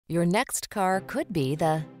Your next car could be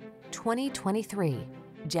the 2023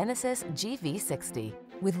 Genesis GV60.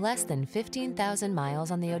 With less than 15,000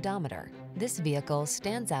 miles on the odometer, this vehicle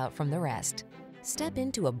stands out from the rest. Step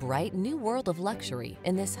into a bright new world of luxury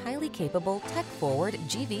in this highly capable, tech-forward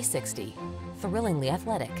GV60. Thrillingly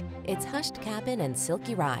athletic, its hushed cabin and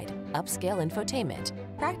silky ride, upscale infotainment,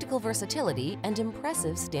 practical versatility, and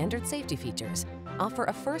impressive standard safety features offer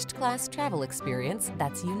a first-class travel experience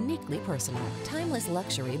that's uniquely personal. Timeless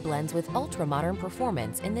luxury blends with ultra-modern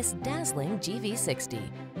performance in this dazzling GV60.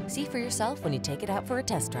 See for yourself when you take it out for a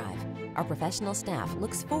test drive. Our professional staff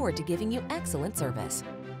looks forward to giving you excellent service.